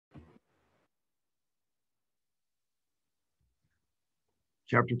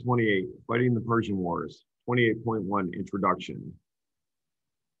Chapter 28, Fighting the Persian Wars, 28.1 Introduction.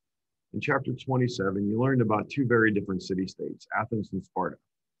 In chapter 27, you learned about two very different city-states, Athens and Sparta.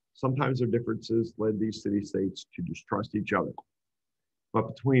 Sometimes their differences led these city-states to distrust each other.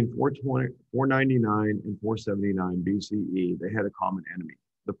 But between 499 and 479 BCE, they had a common enemy,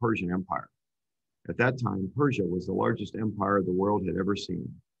 the Persian Empire. At that time, Persia was the largest empire the world had ever seen.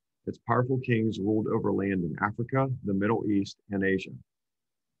 Its powerful kings ruled over land in Africa, the Middle East, and Asia.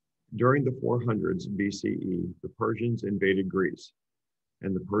 During the 400s BCE, the Persians invaded Greece,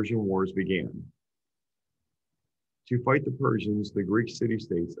 and the Persian Wars began. To fight the Persians, the Greek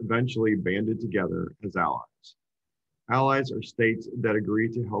city-states eventually banded together as allies. Allies are states that agree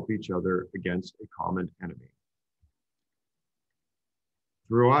to help each other against a common enemy.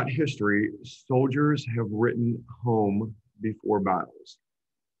 Throughout history, soldiers have written home before battles.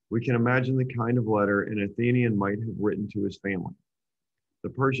 We can imagine the kind of letter an Athenian might have written to his family. The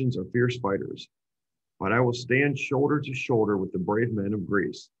Persians are fierce fighters, but I will stand shoulder to shoulder with the brave men of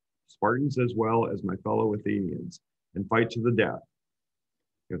Greece, Spartans as well as my fellow Athenians, and fight to the death,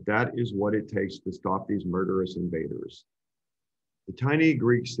 if that is what it takes to stop these murderous invaders. The tiny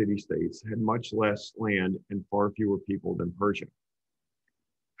Greek city-states had much less land and far fewer people than Persia.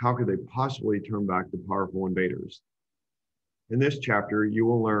 How could they possibly turn back the powerful invaders? In this chapter, you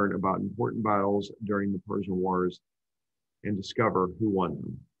will learn about important battles during the Persian Wars and discover who won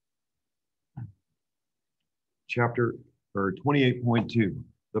them. Chapter 28.2,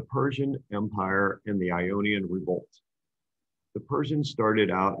 the Persian Empire and the Ionian Revolt. The Persians started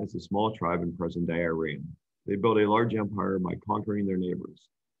out as a small tribe in present-day Iran. They built a large empire by conquering their neighbors.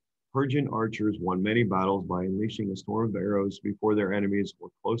 Persian archers won many battles by unleashing a storm of arrows before their enemies were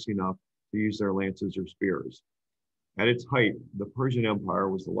close enough to use their lances or spears. At its height, the Persian Empire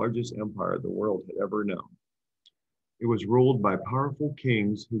was the largest empire the world had ever known. It was ruled by powerful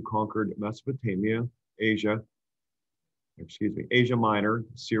kings who conquered Mesopotamia, Asia Minor,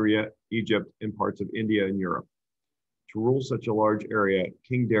 Syria, Egypt, and parts of India and Europe. To rule such a large area,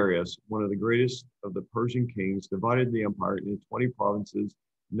 King Darius, one of the greatest of the Persian kings, divided the empire into 20 provinces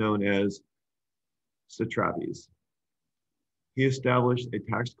known as satrapies. He established a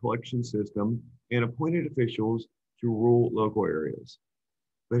tax collection system and appointed officials to rule local areas.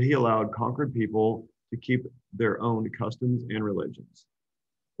 But he allowed conquered people to keep their own customs and religions.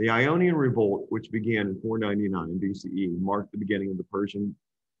 The Ionian Revolt, which began in 499 BCE, marked the beginning of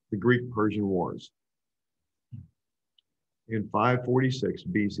the Greek-Persian Wars. In 546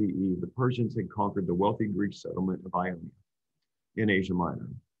 BCE, the Persians had conquered the wealthy Greek settlement of Ionia in Asia Minor.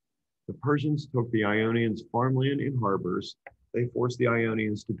 The Persians took the Ionians' farmland and harbors. They forced the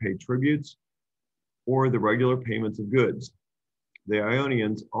Ionians to pay tributes or the regular payments of goods. The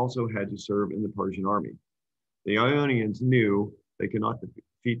Ionians also had to serve in the Persian army. The Ionians knew they could not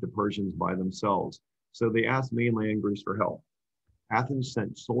defeat the Persians by themselves, so they asked mainland Greece for help. Athens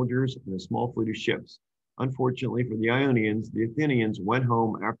sent soldiers and a small fleet of ships. Unfortunately for the Ionians, the Athenians went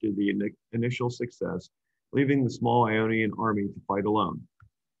home after the initial success, leaving the small Ionian army to fight alone.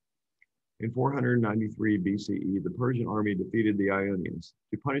 In 493 BCE, the Persian army defeated the Ionians.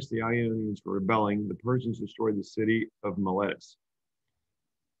 To punish the Ionians for rebelling, the Persians destroyed the city of Miletus.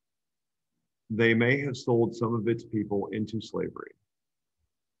 They may have sold some of its people into slavery.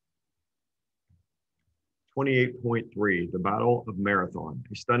 28.3, the Battle of Marathon,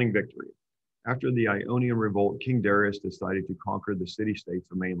 a stunning victory. After the Ionian Revolt, King Darius decided to conquer the city-states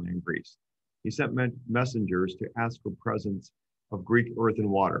of mainland Greece. He sent messengers to ask for presents of Greek earth and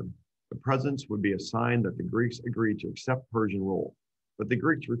water. The presents would be a sign that the Greeks agreed to accept Persian rule, but the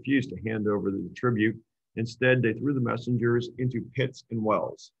Greeks refused to hand over the tribute. Instead, they threw the messengers into pits and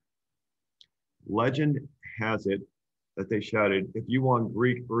wells. Legend has it that they shouted, "If you want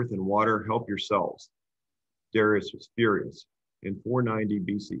Greek earth and water, help yourselves." Darius was furious. In 490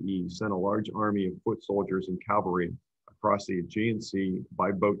 BCE, sent a large army of foot soldiers and cavalry across the Aegean Sea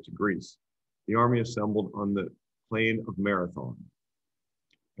by boat to Greece. The army assembled on the plain of Marathon.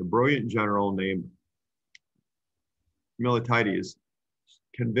 A brilliant general named Miltiades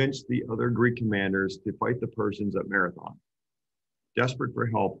convinced the other Greek commanders to fight the Persians at Marathon. Desperate for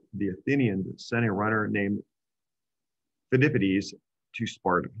help, the Athenians sent a runner named Phidippides to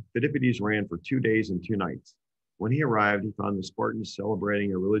Sparta. Phidippides ran for 2 days and 2 nights. When he arrived, he found the Spartans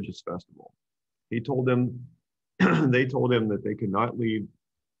celebrating a religious festival. They told him that they could not leave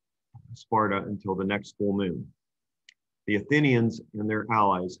Sparta until the next full moon. The Athenians and their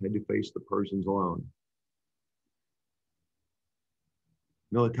allies had to face the Persians alone.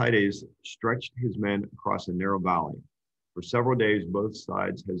 Miltiades stretched his men across a narrow valley. For several days, both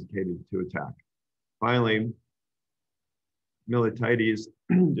sides hesitated to attack. Finally, Miltiades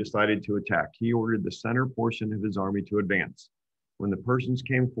decided to attack. He ordered the center portion of his army to advance. When the Persians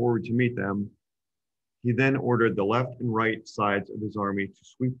came forward to meet them, he then ordered the left and right sides of his army to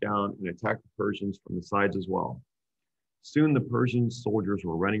sweep down and attack the Persians from the sides as well. Soon the Persian soldiers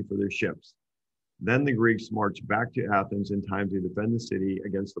were running for their ships. Then the Greeks marched back to Athens in time to defend the city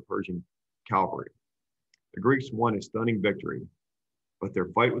against the Persian cavalry. The Greeks won a stunning victory, but their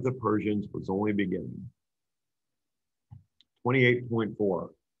fight with the Persians was only beginning. 28.4,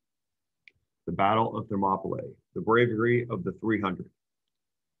 the Battle of Thermopylae, the bravery of the 300.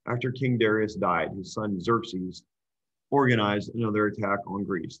 After King Darius died, his son Xerxes organized another attack on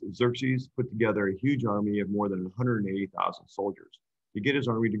Greece. Xerxes put together a huge army of more than 180,000 soldiers. To get his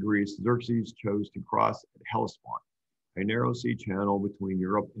army to Greece, Xerxes chose to cross at Hellespont, a narrow sea channel between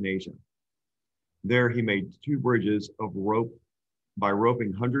Europe and Asia. There he made 2 bridges of rope by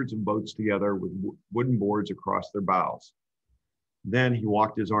roping hundreds of boats together with wooden boards across their bows. Then he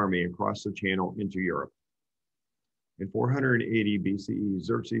walked his army across the channel into Europe. In 480 BCE,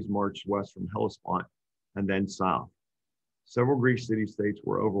 Xerxes marched west from Hellespont and then south. Several Greek city-states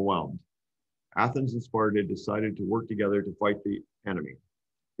were overwhelmed. Athens and Sparta decided to work together to fight the enemy.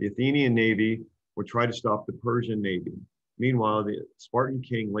 The Athenian navy would try to stop the Persian navy. Meanwhile, the Spartan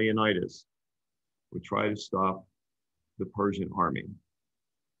king Leonidas would try to stop the Persian army.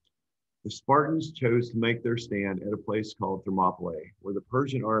 The Spartans chose to make their stand at a place called Thermopylae, where the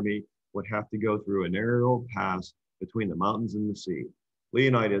Persian army would have to go through a narrow pass between the mountains and the sea.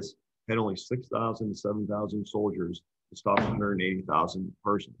 Leonidas had only 6,000 to 7,000 soldiers to stop 180,000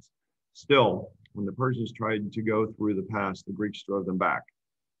 Persians. Still, when the Persians tried to go through the pass, the Greeks drove them back.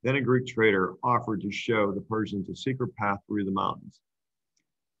 Then a Greek trader offered to show the Persians a secret path through the mountains.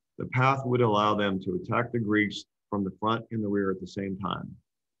 The path would allow them to attack the Greeks from the front and the rear at the same time.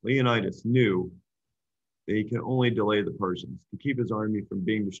 Leonidas knew that he could only delay the Persians. To keep his army from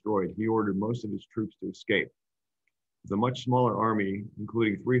being destroyed, he ordered most of his troops to escape. With a much smaller army,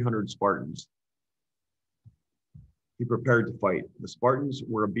 including 300 Spartans, he prepared to fight. The Spartans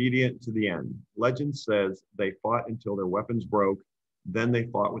were obedient to the end. Legend says they fought until their weapons broke. Then they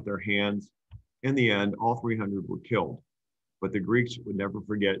fought with their hands. In the end, all 300 were killed, but the Greeks would never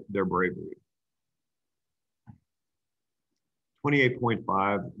forget their bravery.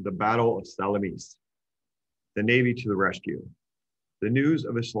 28.5, the Battle of Salamis, the Navy to the rescue. The news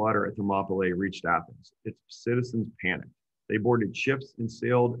of a slaughter at Thermopylae reached Athens. Its citizens panicked. They boarded ships and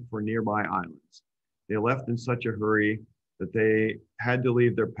sailed for nearby islands. They left in such a hurry that they had to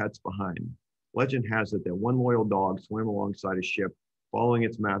leave their pets behind. Legend has it that one loyal dog swam alongside a ship, following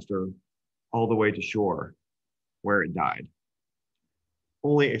its master all the way to shore, where it died.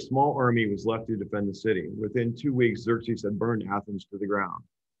 Only a small army was left to defend the city. Within 2 weeks, Xerxes had burned Athens to the ground.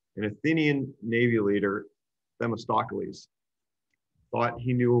 An Athenian navy leader, Themistocles, thought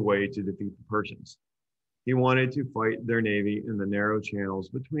he knew a way to defeat the Persians. He wanted to fight their navy in the narrow channels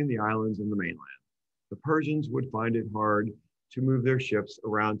between the islands and the mainland. The Persians would find it hard to move their ships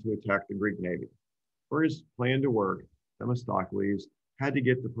around to attack the Greek navy. For his plan to work, Themistocles had to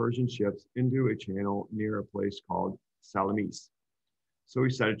get the Persian ships into a channel near a place called Salamis. So he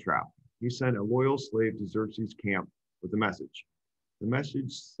set a trap. He sent a loyal slave to Xerxes' camp with a message. The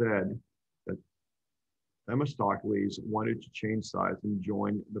message said that Themistocles wanted to change sides and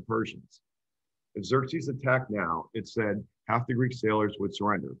join the Persians. If Xerxes attacked now, it said half the Greek sailors would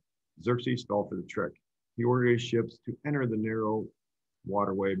surrender. Xerxes fell for the trick. He ordered his ships to enter the narrow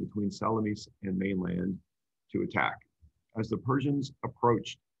waterway between Salamis and mainland to attack. As the Persians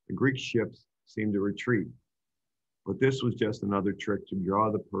approached, the Greek ships seemed to retreat. But this was just another trick to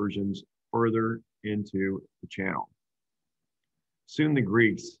draw the Persians further into the channel. Soon the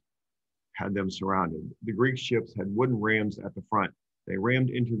Greeks had them surrounded. The Greek ships had wooden rams at the front. They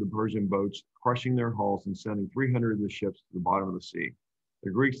rammed into the Persian boats, crushing their hulls and sending 300 of the ships to the bottom of the sea. The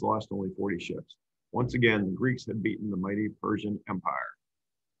Greeks lost only 40 ships. Once again, the Greeks had beaten the mighty Persian Empire.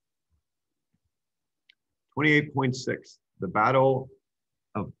 28.6, the Battle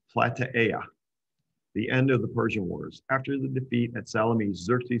of Plataea, the end of the Persian Wars. After the defeat at Salamis,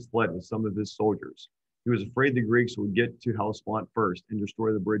 Xerxes fled with some of his soldiers. He was afraid the Greeks would get to Hellespont first and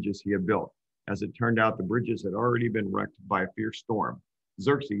destroy the bridges he had built. As it turned out, the bridges had already been wrecked by a fierce storm.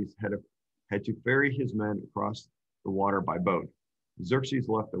 Xerxes had to ferry his men across the water by boat. Xerxes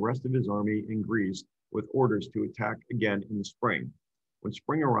left the rest of his army in Greece with orders to attack again in the spring. When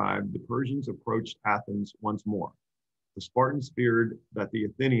spring arrived, the Persians approached Athens once more. The Spartans feared that the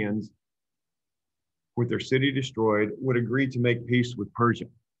Athenians, with their city destroyed, would agree to make peace with Persia.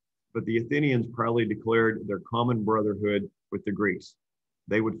 But the Athenians proudly declared their common brotherhood with the Greeks.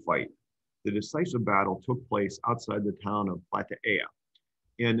 They would fight. The decisive battle took place outside the town of Plataea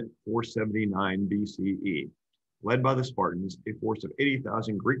in 479 BCE. Led by the Spartans, a force of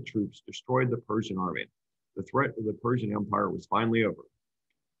 80,000 Greek troops destroyed the Persian army. The threat of the Persian Empire was finally over.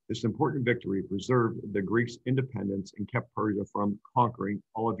 This important victory preserved the Greeks' independence and kept Persia from conquering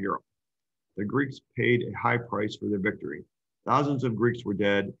all of Europe. The Greeks paid a high price for their victory. Thousands of Greeks were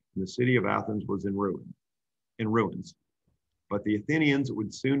dead, and the city of Athens was in ruins. But the Athenians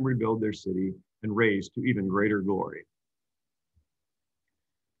would soon rebuild their city and raise to even greater glory.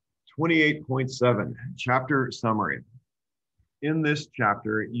 28.7, chapter summary. In this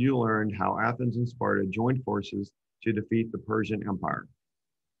chapter, you learned how Athens and Sparta joined forces to defeat the Persian Empire.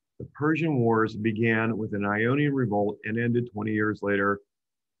 The Persian Wars began with an Ionian revolt and ended 20 years later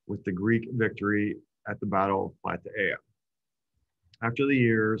with the Greek victory at the Battle of Plataea. After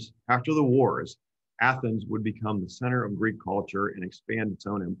the wars, Athens would become the center of Greek culture and expand its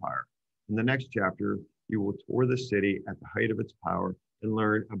own empire. In the next chapter, you will tour the city at the height of its power and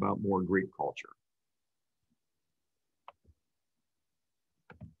learn about more Greek culture.